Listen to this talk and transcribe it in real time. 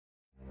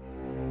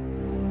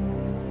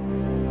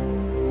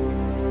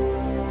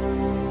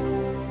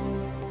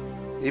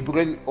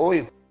Ibril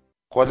oi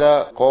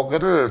kola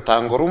kogeril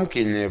tangorum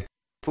kine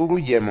pugu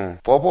yemo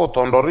popo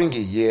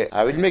tondoringi ye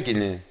avilme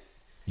kine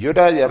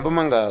yoda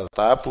yambamanga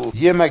tapu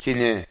yema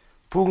kine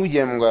pugu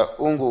yemunga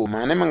ungu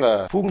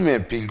manemanga pugume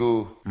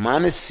pilgu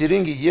mane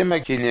siringi yema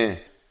kine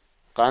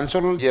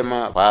kansol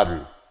yema padl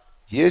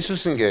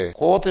Yesusinge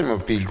kotemo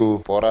pilgu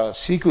pora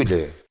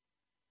sikule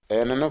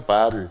enano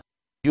padl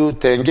yu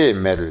tenge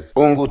mel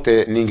ungu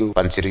te ningu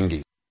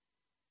pansiringi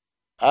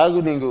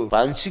agu ningu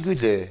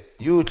pansikule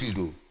yu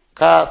tilgu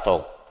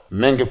katok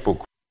menge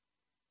pugu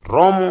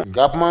Romu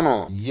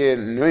gapmano ye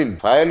noim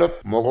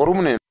pilot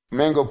mogorumne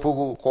mengo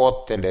pugu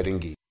kot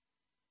tenderingi.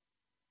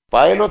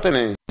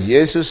 Pilotene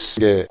Jesus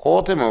ge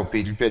kotemo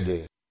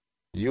pilpede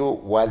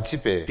yu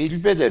walchipe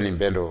pilpede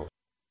nimbendo.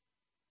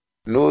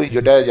 No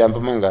yoda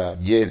jampamanga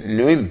ye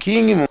noim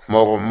kingi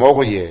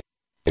mogo ye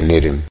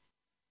nirim.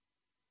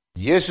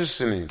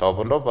 Jesus ni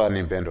topondopa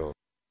nimbendo.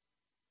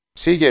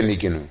 Sige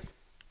nikinu.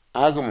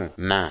 Agumu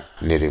na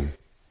nirim.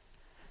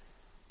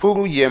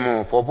 Pugu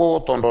yemo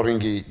popo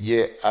tondoringi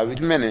ye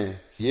avidmene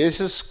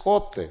Jesus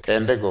kote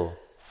tendego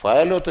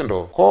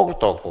failotendo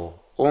kogtoko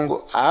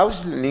ungu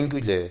aus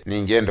ningule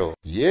ningendo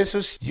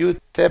Jesus yu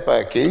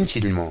tepa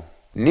kenchilmo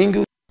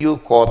ningu yu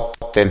kot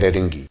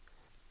tenderingi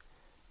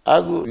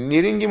agu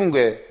niringi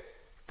munge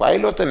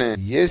pilotene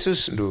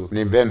Jesus du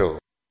nimbendo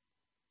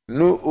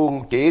nu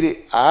ul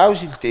teri aus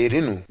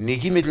terinu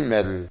nikimil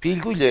mel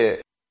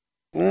pilgule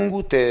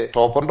ungu te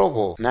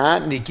topondoko na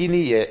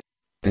nikini ye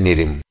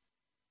nirim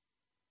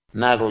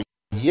Nago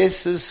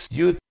Jesus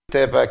yu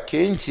teba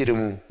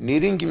kenchirimu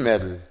niringi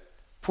mel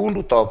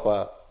pundu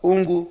topa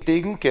ungu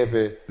tegul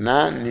kepe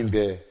na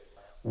nimbe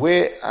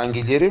we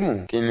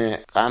angilirimu kine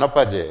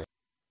kanopade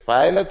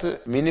pilot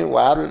mini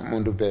wal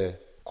mundube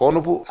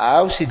konupu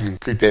ausil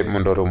klipe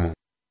mundorumu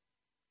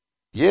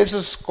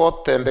Jesus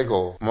kot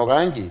tendego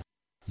mogangi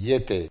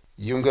yete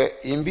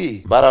yunga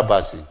imbi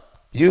barabasi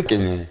yu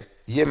kenye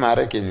ye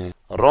mare kenye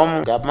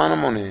rom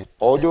gapmanamone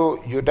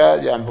ojo yuda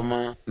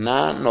yambama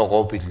na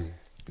nogopili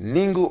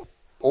Ningu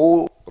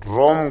o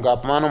Rom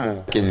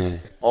gapmanomo kenye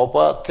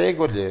opa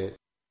tegole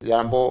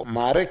yambo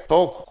marek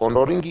tok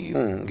kondoringi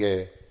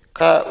unge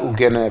ka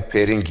ugena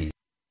peringi.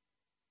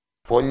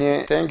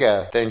 Ponye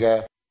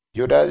tenga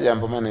yoda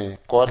yambo mane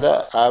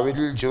koda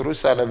awil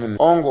Jerusalem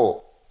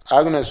ongo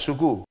agna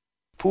sugu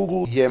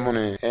pugu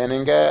yemone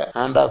enenga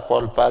anda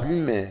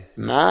kolpadime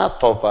na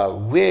topa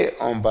we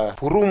omba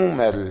purumu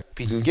mel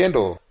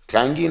pilingendo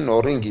kangi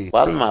noringi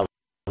walma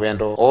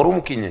wendo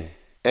orum kinye.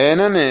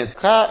 Enane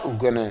ka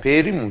ugana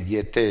perimu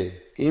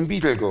yete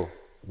imbilego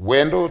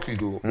wendo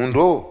tilu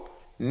mundo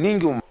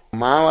ningu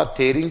mawa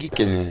teringi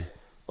kenye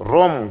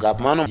rom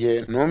gapmano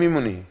ye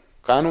nomimuni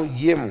kanu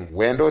yemu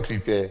wendo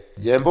tilpe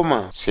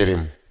yemboma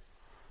serim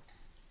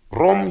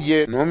rom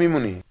ye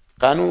nomimuni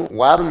kanu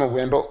warmo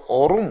wendo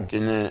orum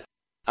kenye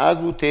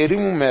agu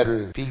terimu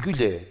mer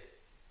pilgule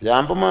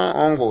yamboma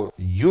ongo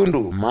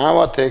yundu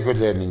mawa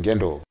tegule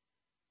ningendo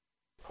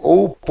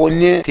o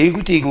ponye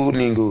tigu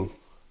ningu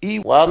I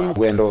wal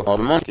wendo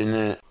hormon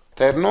kinye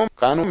terno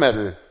kanu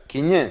mel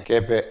kinye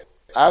kepe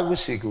agu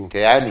siku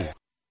teani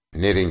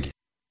niringi.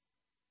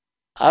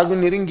 Agu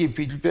niringi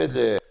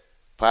pilpede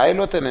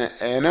pilotene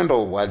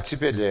enendo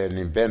walchipede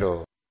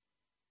nimbendo.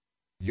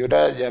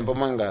 Yoda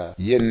jambomanga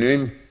ye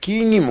nuim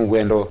kingi mu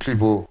wendo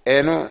tilbu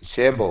eno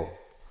sembo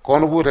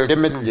konubu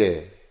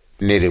temelje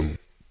nirim.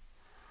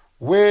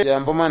 We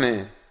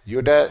jambomane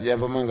yoda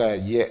jambomanga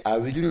ye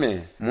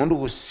avilme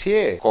mundu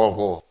se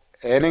kogo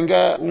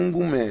Enenga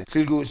ungume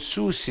pilgu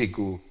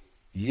susiku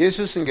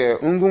Jesus nge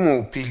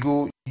ungumu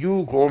pilgu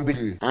yu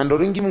grombil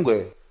andoringi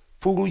munge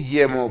pugu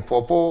yemo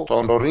popo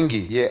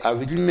tondoringi ye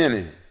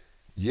avidimene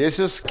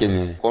Jesus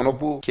kenye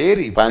konopu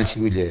keri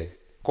pansiwile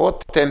ko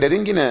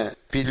tenderingi ne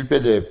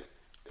pilpede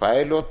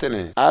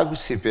pilotene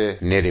agusipe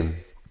nerim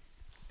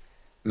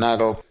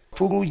nago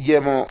pugu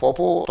yemo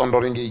popo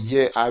tondoringi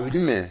ye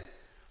avidime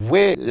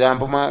we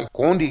yamboma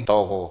kondi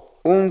toko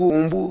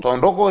umbu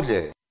tondoko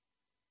je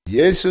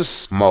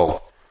Jesus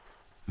mo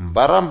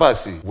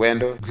Barambasi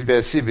wendo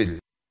libe sibil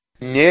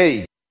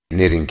nyei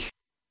niringi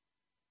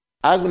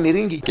agu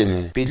niringi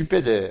kenye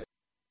pilpede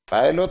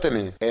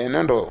pilotene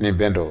enando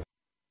nimbendo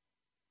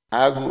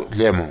agu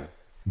lemo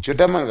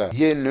judamanga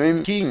ye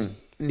noim king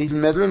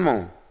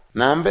nilmedlmo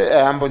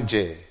nambe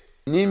ambonje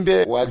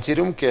nimbe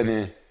walchirum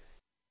kene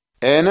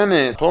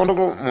enane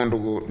tondogo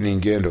mondogo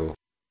ningendo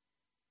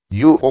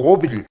yu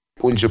ogobil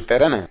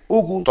unjuperana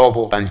ugu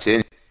topo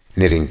panchen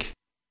niringi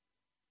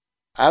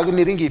Agu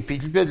niringi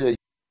pilpede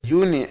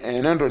yuni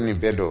enando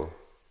nimbendo.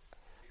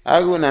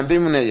 Agu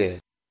nambimune ye.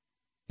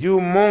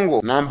 Yu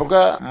mongo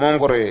nambuka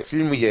mongore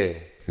filmu ye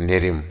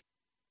nirim.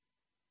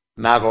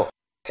 Nago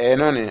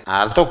enone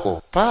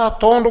altoko pa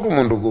tondoko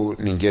mundugu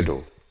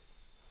ningendo.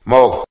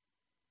 Mog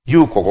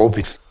yu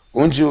kokopil.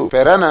 Unju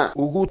perana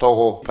ugu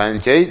toko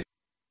panchai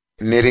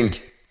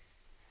niringi.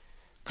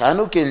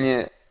 Kanu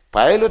kenye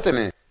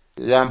pilotene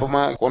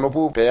yambuma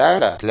konopu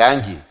peyanga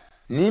tlangi.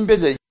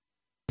 Nimbede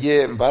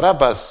ye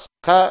Barabas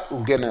ka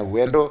ugena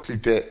wendo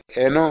flipe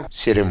eno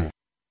sirimu.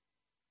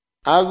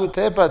 Agu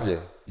tepade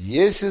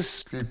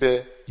Yesus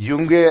lipe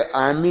yunge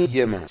ami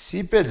yema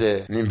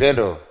sipele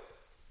nimbendo.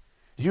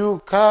 Yu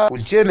ka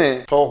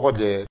ulchene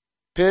tokole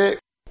pe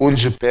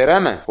unju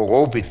perana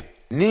kogopil.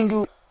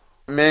 Ningu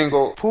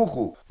mengo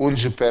puku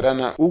unju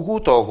perana ugu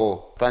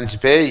toko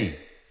panchipei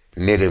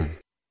nirim.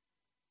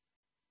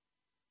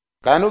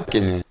 Kanu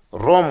kini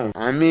Rom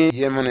ami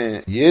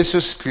yemane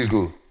Yesus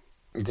tilgu.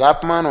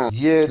 Gapmano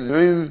ye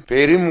nuim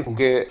perim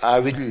kuge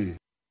avil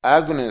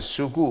agne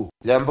suku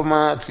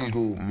yambama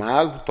tilgu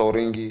mag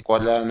toringi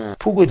kolana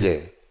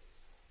pugule.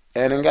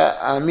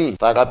 Enga ami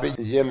tagapi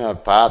yema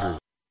padl.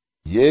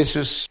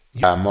 Yesus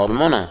ya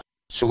mormona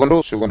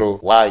sugondo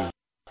wai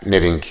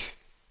niringi.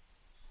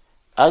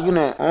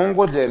 Agne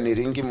ongole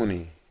niringi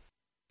muni.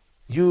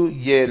 Yu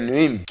ye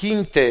nuim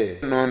kingte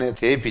none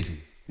tepil.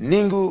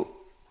 Ningu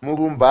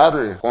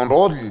murumbadl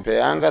kondol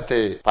pe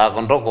angate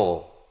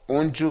pagondoko.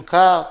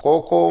 Unjuka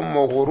koko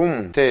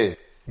mogurum te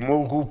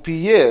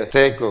mugupiye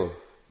teko.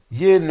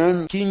 Ye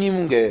nuim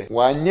kingimunge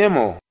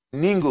wanyemo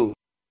ningu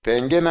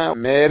pengena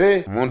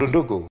mere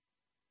mundunduku.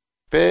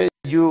 Pe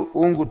yu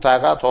ungu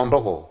taga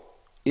tondoko.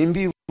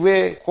 Imbi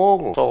we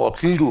kogo toko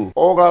tilgu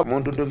oga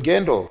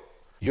mundundungendo.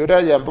 Yoda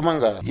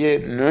yambumanga ye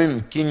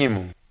nuim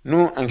kingimu.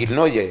 Nu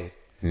angilnoye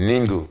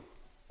ningu.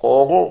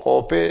 Kogo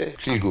kope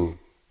tilgu.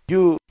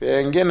 Yu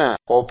pengena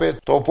kope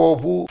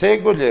topobu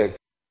tegole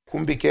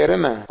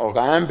kumbikerena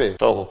ogambe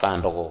toko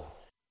kandoko.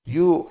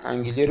 Yu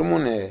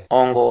angilirumune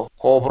ongo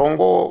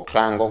kobrongo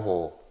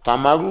klangoko.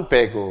 Tamagu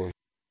peko.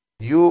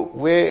 Yu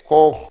we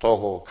kog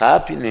toko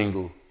kapi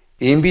ningu.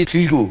 Imbi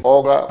tilgu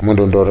oga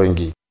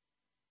mundundorengi.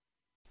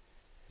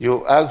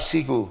 Yu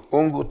agsigu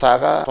ungu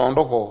taga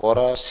tondoko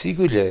ora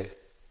sigule.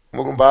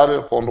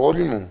 Mugumbal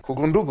kondolimu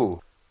kugundugu.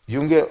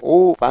 Yunge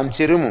o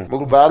panchirimu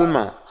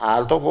mugubalma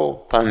altoko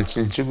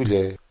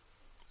panchinchigule.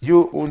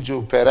 Yu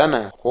unju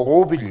perana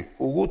kogobil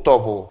ugu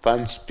topo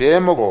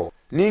panchpemogo.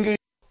 Ningu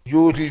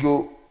yu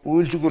tilgu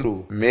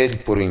ulchugundu mel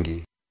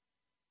puringi.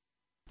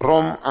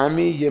 Rom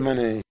ami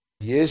yemane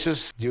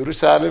Yesus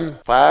Jerusalem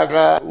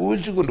paga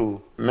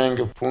ulchugundu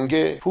menge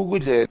punge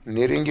pugule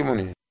niringi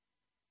muni.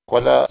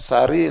 Kola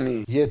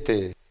sarini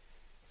yete.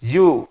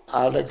 Yu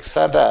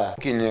Alexander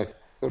kine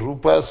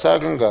rupa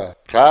saganga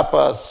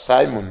klapa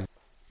Simon.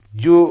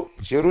 Yu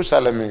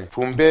Jerusalem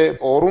pumbe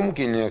orum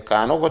kine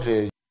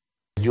kanogote.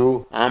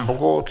 Yu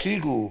ambogo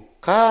tigu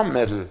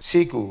kamel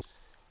siku.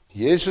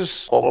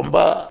 Jesus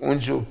kogomba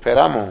unju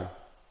peramo.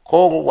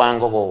 Kogo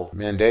wangogo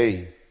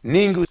mendei.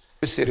 Ningu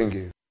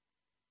siringi.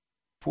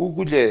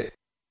 Pugule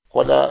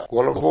kola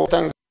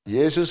golgotang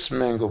Jesus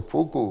mengo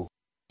pugu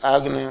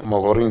agne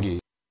mogoringi.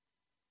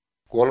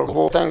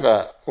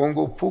 Golgotanga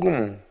ungu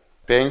pugumu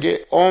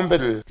penge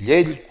ombel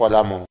yel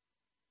kolamo.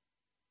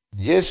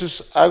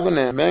 Jesus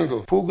agne mengo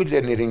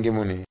pugule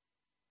niringimuni.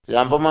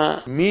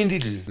 Yambama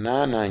mindil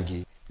na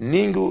nangi.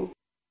 Ningu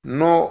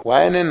no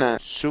wainena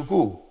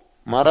suku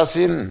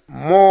marasin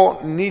mo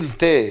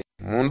nilte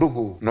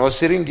munduku no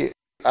siringi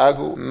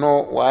agu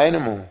no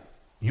wainemo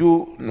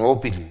yu no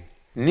pili.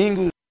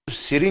 Ningu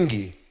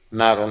siringi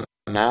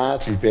na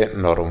tilpe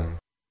norum.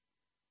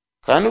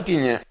 Kanu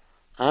kinya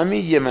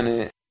ami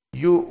yemane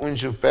yu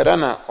unju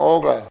perana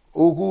oga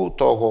ugu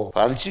toko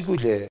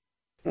panchigule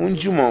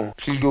unjumo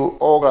tilgu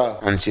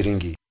oga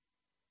anchiringi.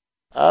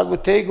 Agu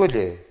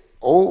tegule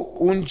o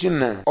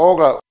unjina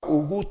oga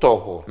ugu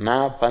toko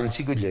na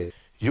panchigule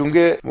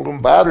yunge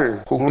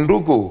murumbadl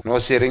kugunduku no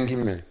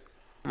serengime.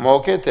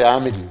 Moke te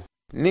amil.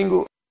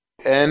 Ningu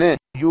ene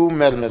yu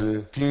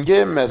melmel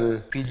tinge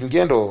mel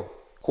pilingendo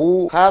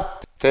ku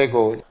hat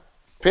tego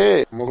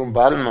pe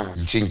murumbalma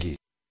jingi.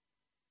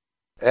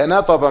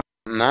 Ena toba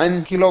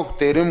 9 kilo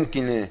terim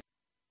kine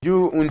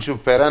yu unchu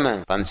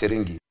perana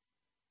pancheringi.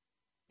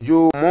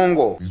 Yu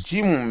mongo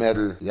jimu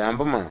mel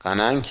yambama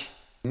kananki.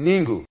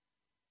 Ningu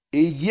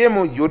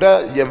yemo yoda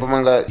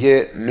yambamanga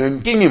ye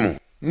nunkingimu.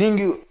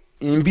 Ningu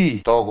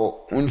imbi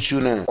togo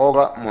unchuna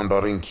oga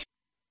mondorinki.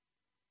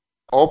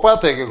 Opa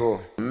tegeko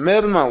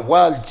melma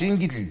wal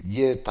jingili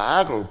ye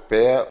tago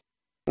pe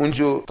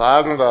unju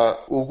tagonga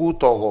ugu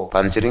togo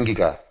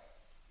pancheringiga.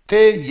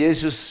 Te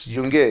Jesus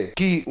yunge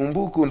ki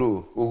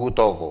umbu-Ungu ugu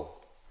togo.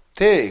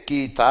 Te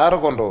ki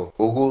taragondo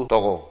ugu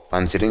togo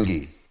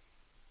panchiringi.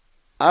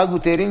 Agu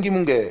teringi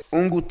munge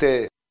ungu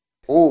te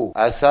o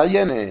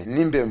asayane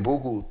nimbe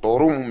mbugu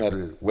torum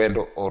mel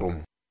wendo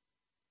orum.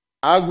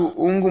 Agu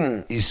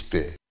ungumu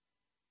ispe.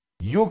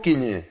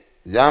 Yukine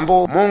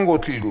jambo mongo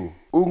tilgu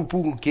ugu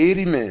pugu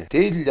kerime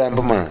tel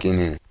jambama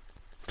kine.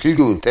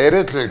 Tilgu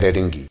teretle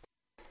teringi.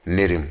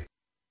 Nirim.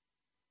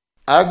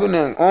 Agu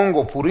neng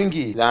ongo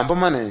puringi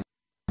jambamane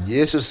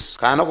Jesus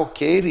kanoko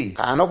keri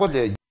kanoko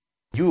le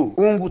yu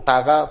ungu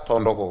taga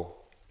tondoko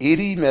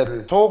iri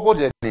mel toko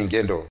le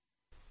ningendo.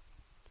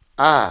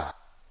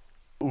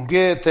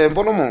 Uge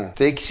tembolomo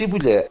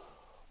tekisibule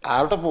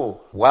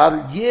altapo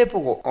wal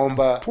yepogo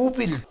omba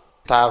pupil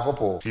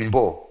tagopo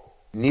filmbo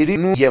niri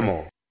nu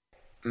yemo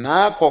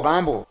na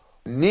kogambo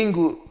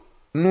ningu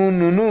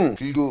nu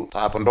filgu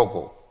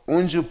tapondoko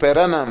unju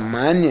perana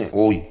manye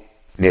oi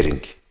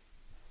neringi.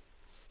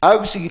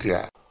 Agu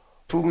sigitla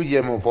pugu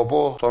yemo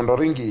popo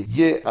tondoringi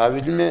ye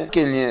avilme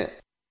kenye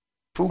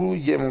pugu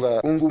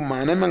yemunga ungu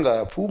mane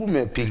manga pugu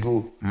me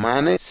pilgu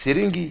mane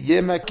siringi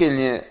yema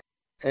kenye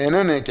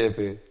enone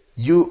kepe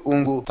yu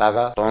ungu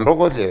taga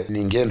tondogole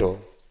ningendo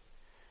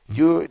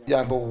yu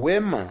yambo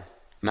wema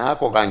na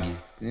kogangi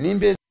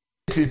nimbe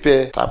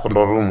klipe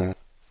tapondorumu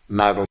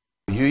nago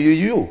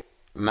yu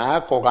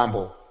na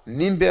kogambo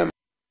nimbe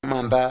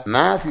manda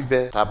na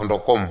klipe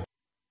tapondokom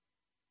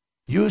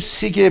yu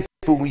sike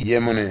pugu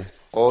yemone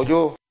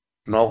ojo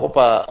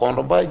nokopa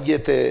kondoba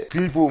yete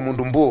klipu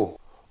mundumbo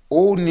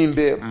o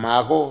nimbe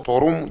mago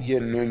torum ye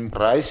num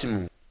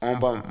raisimu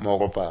omba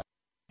mogopa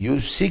yu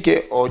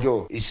sike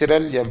ojo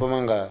Israel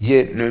yambamanga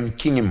ye num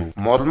kingimu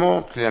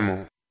modmo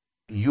klemo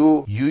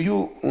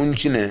yu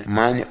unchine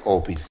mani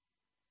opil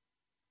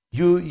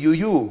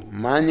yu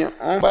mani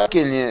omba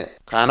kenye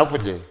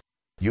kanopule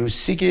yu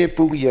sike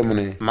pugu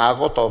yemune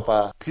mago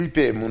topa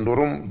klipe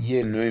mundurum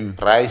ye num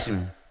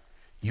raisimu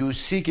yu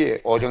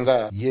sike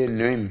ojonga ye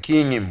num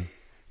kingimu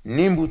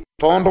nimbu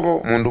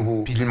tondoko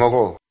mundubu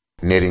pilmogo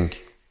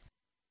neringi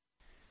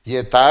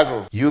ye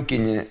tago yu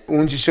kinye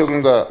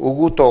unjishogunga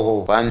ugu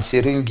togo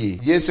bansiringi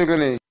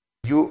yesogane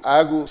yu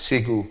agu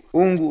siku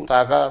ungu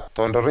taga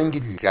tondoringi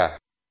lika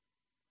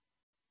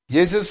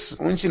Jesus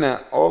unchina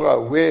oga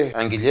we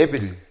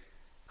angilebil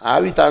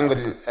awi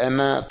tangul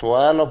ena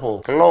tualapo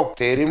klok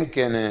terim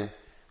kene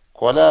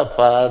kola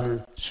pal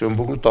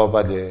sumbugu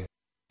tobade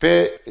pe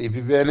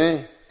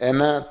ibibene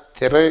ena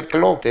tere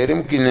klok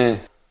terim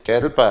kine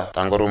terpa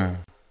tangorum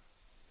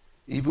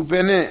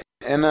ibubene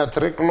ena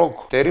tere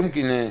klok terim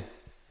kine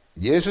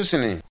Jesus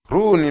ni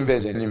ru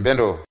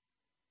nimbendo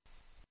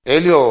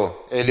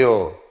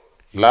Elio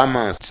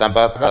lama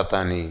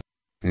sabatani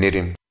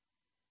nirim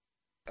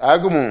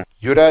agumu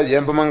yura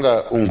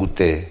yembamanga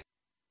ungute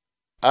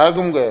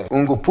agumga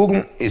ungu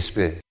pugum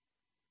ispe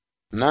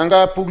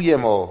nanga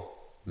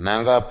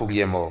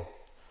pugyemo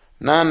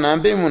na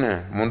nambe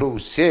muna mundu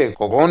se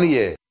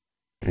kogoniye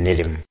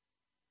nirim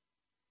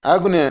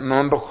agune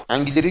nondok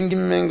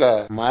angiliringimenga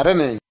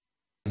marane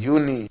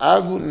yuni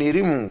agu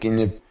nirimu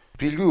kinye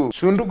pilgu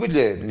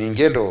sundugule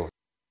ningendo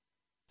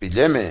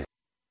pileme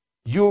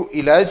yu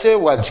ilaise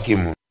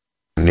walchikimu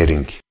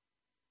niringi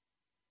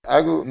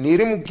agu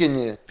nirimu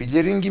kenye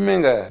pileringi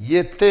menga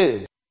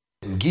yete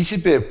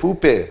gisipe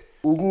pupe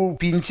ugu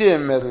pinche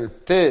mer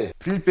te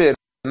pilpe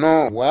no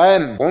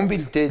waen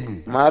kombil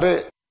teli mare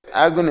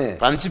agune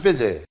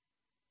panchipele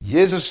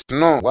Jesus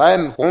no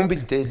waen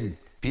kombil teli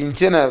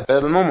pinche na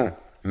pelmomo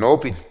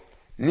nopil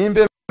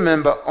nimbe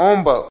memba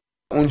omba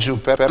unju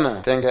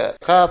perna tenga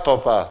ka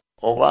topa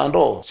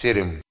ogando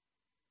sirim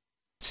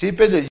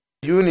sipele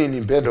yuni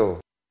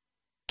nimbendo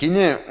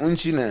kinye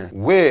unchine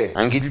we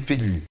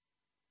angilipili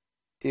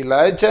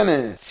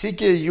ilaichane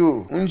sike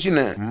yu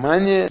unchine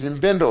manye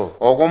limbendo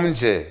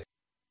ogomje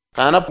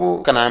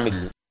kanapu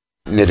kanamil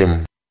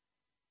nirim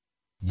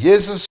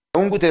Jesus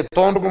ungute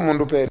tondugu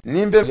mundupe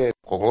nimbe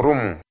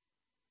kogorumu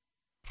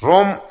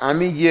Rom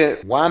ami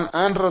ye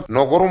 100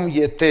 nogorum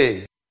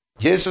yete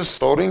Jesus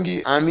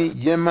toringi ami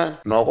yema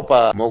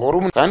nogopa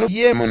mogorum kanu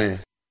yemone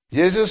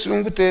Jesus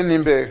ungute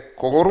nimbe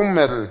kogorum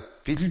mel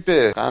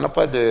pilpe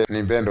kanapa de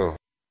nimbendo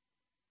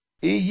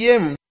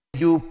iyem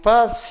yu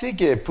pa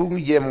sike pung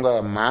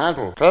yemga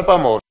mago kapa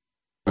mo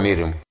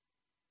mirim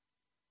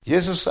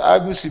Jesus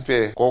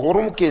agusipe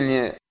kogorum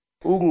kenye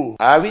ugu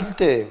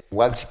awilte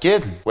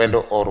walsiket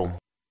wendo orum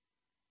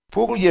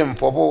pugu yem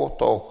popo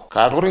tok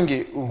kagoringi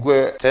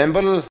ugwe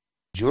temple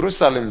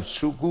Jerusalem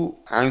suku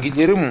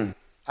angilirum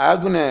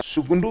agune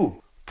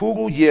sukundu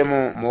pugu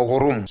yemo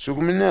mogorum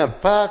sukumina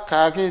pa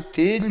kage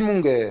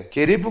telmunge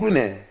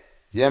keripugune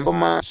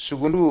yembama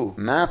sukundu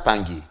na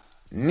pangi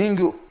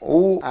ningu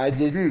o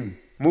ajeli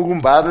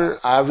mugumbar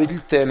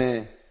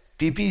aviltene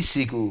pipi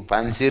siku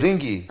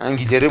pansiringi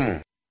angilirum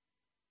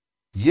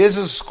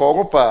Jesus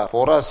kogopa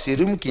pora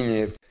sirim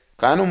kinye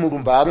kanu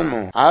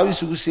mugumbarmo avi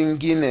suku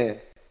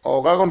singine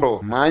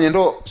ogagondo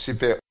manyendo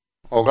sipe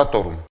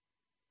ogatorum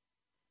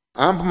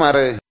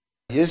ampmare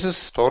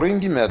Jesus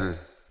toringi mel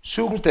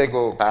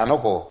sugutego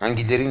kanoko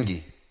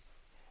angiliringi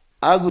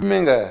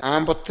agumenga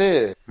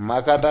ambote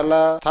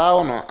makadala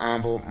taono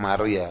ambo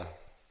Maria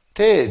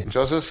te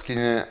Joseph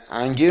kinye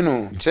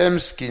angenu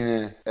James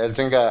kinye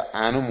eltenga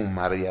anumu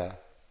Maria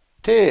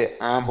te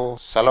ambo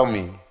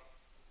Salome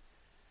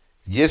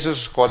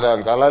Jesus koda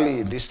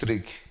Galali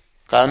district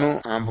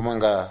kanu ambo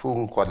manga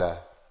pugu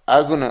koda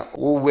aguna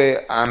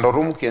uwe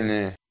andorum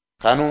kene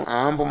kanu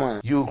amboma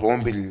yu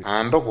gombil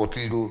andoko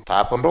tilu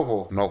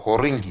tapondoko no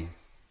koringi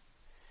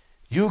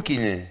yu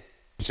kine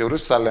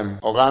Jerusalem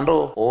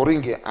ogando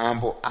oringi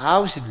ambo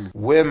ausil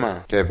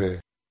wema kebe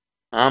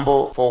ambo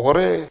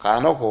pogore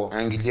kanoko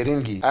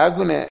angiliringi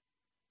agune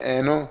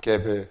eno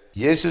kebe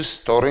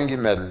Jesus toringi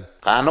mel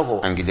kanoko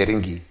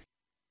angiliringi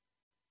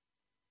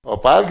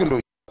opalgindo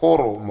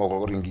koro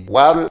mogoringi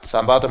wal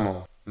sambatamo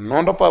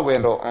nondopa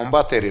wendo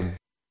omba terim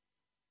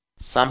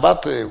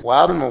sambate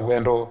wal mo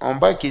wendo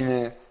omba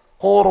kinye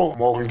koro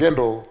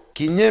mogengendo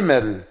kinye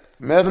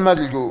mel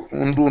maligo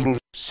undundu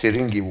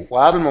siringi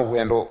wal mo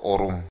wendo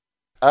orum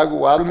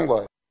agu wal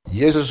mo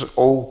Yesus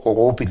o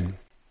kokopil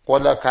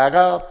kola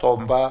kaga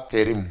tomba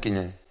terim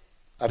kinye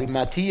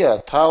Arimatia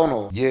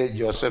tauno ye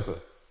Joseph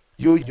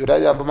yu juda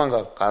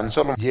yambamanga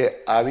kansolo ye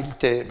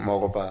awilte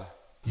mogopa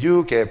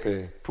yu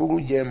kepe pugu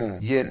yemo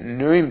ye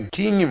noim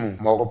kingimu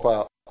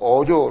mogopa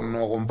ojo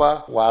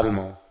nogomba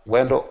walmo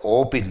wendo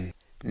opil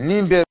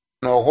nimbe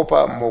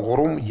nogopa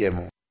mogorum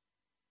yemo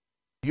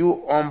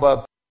yu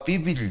omba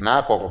pibil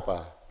na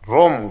kogopa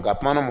Rom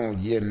gapmanomu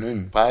ye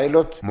noim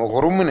pilot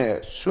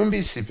mogorumune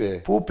sumbi sipe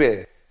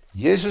pupe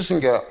Jesus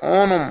nga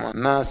onum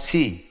na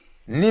si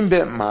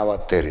nimbe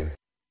mawaterin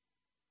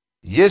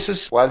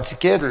Jesus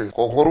waltikel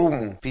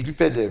kokorumu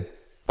pilipele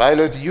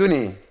pilot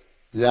yuni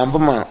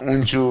yambama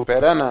unchu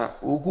perana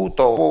uku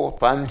topo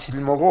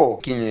panchilmogo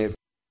kinye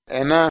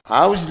ena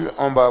ausil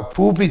omba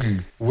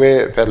pupil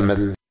we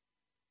pelmel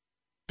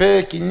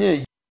pe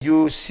kinye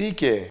yu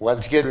sike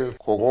waltikel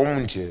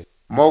kokomunche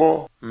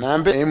mogo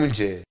nambe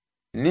emunche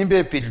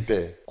nimbe pilpe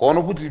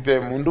konoputlipe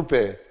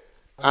mundupe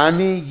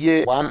ami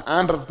ye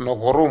 100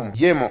 nokorum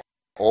yemo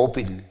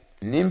opil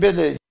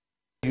nimbele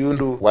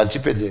yundu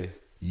walchipele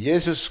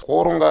Jesus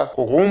koronga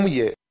kokomu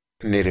ye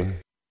nirim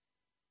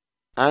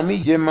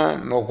ami yema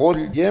nokol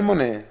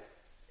yemone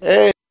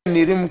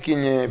nirim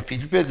kinye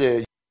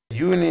pilpele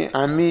yuni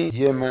ami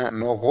yema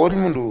nokol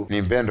mundu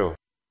nimbendo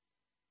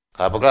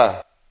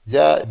kabaga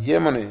ya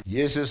yemone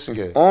Jesus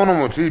nge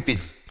onomo tilpil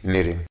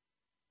nirim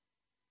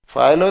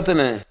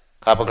failotene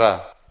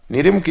kabaga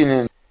nirim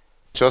kinye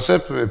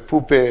Joseph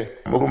pupe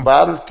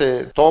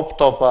mugumbalte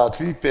topa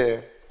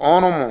tilpe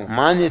onomo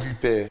manye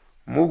tilpe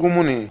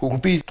mugumuni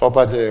kukupi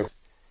topa de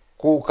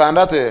ku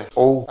kandate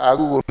o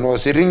agu no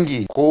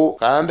siringi ku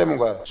kande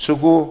muga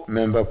sugu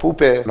memba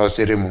pupe no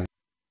sirimu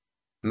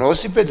no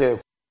sipede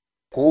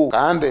ku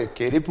kande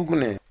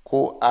keripugune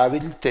ku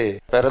abilte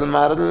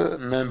peralmarl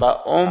memba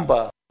omba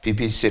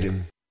pipi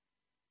sirimu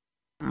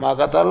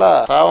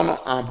magatala tauno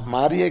amp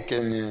maria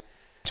kenye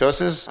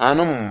Joseph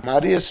anum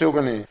maria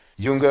sugune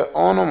yunga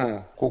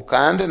onomu ku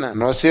kande na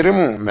no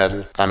sirimu mel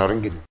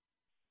kanoringil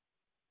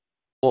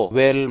o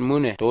wel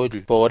mune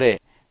todl pore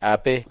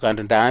ape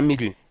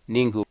kandamil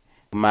ningu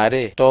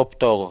mare top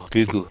togo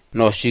tilgu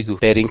no sigu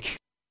perink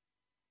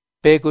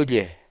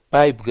pegolye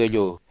pipe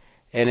gelyo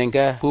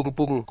enenga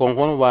pugul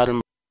kongon war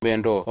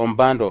bendo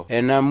ombando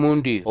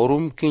enamundi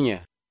orum kinya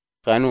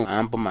kanu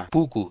ampama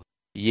puku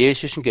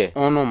Jesus nge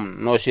onom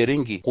no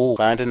seringi ku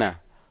kandena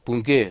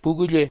punge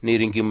pugulye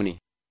niringimuni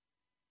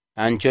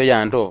ancho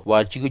yando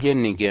wachigulye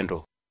ningendo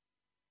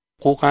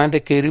ku kande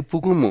keri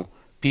pugulmu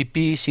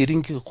pipi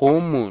siringi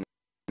komu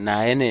na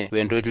ene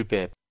wendolpe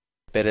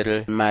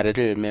perel marel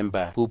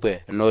memba pupe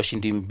no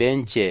shindim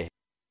benche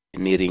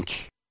niringi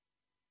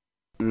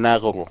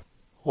nagoro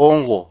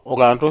ongo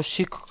ogando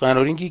sik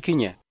kanoringi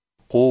kinya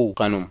ku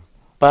kanum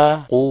pa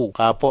ku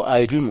kapo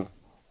aidilmu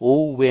o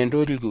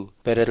wendoligu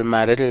perel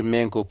marel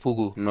mengo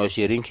pugu no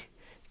shiringi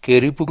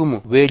keri pugumu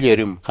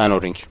welyerim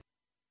kanoringi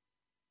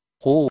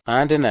ku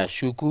andena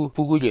shuku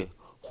pugule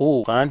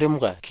ku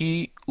kandemuga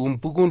ki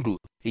umpugundu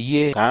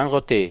ye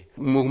kangote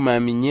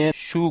mugmaminye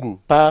shuru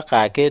pa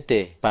kakete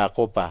pa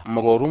kopa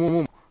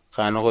mogorumu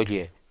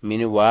kanogolye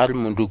mini wal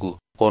mundugu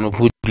kono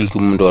pudilgu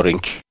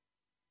mundorinki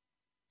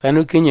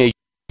kanu kinya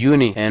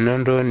yuni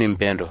enondo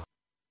nimpendo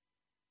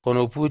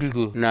kono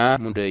pudilgu na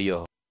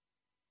mundeyo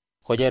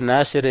koja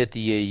Nazaret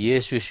ye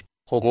Jesus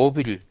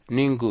kogobil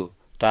ningu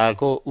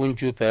tako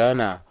unchu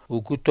perana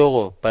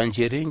ukutogo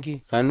panjeringi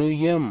kanu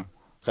yem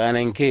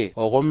kanenke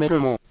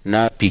ogomelmo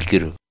na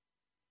pikiru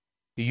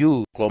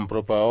yu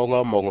kompropa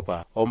oga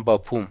mogopa omba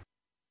pum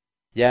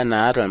ya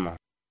naaramo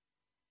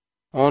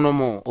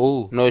onomo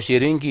o no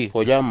shiringi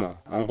kojamo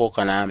ongo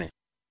kaname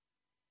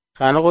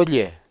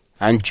kanogolye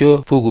ancho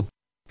pugu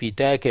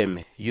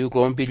pitakeme yu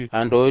gombil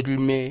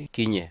andodilme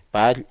kinye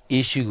pal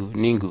ishigu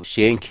ningu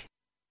shenki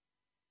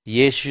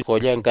Yesu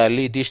koja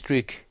Ngali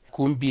district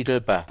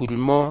kumbilba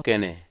pulmo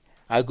kene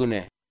agune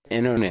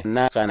enone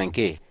na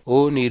kananke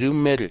o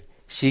nirumel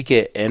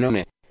sike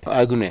enone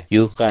agune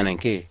yu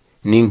kananke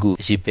ningu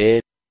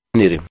sipe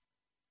nirim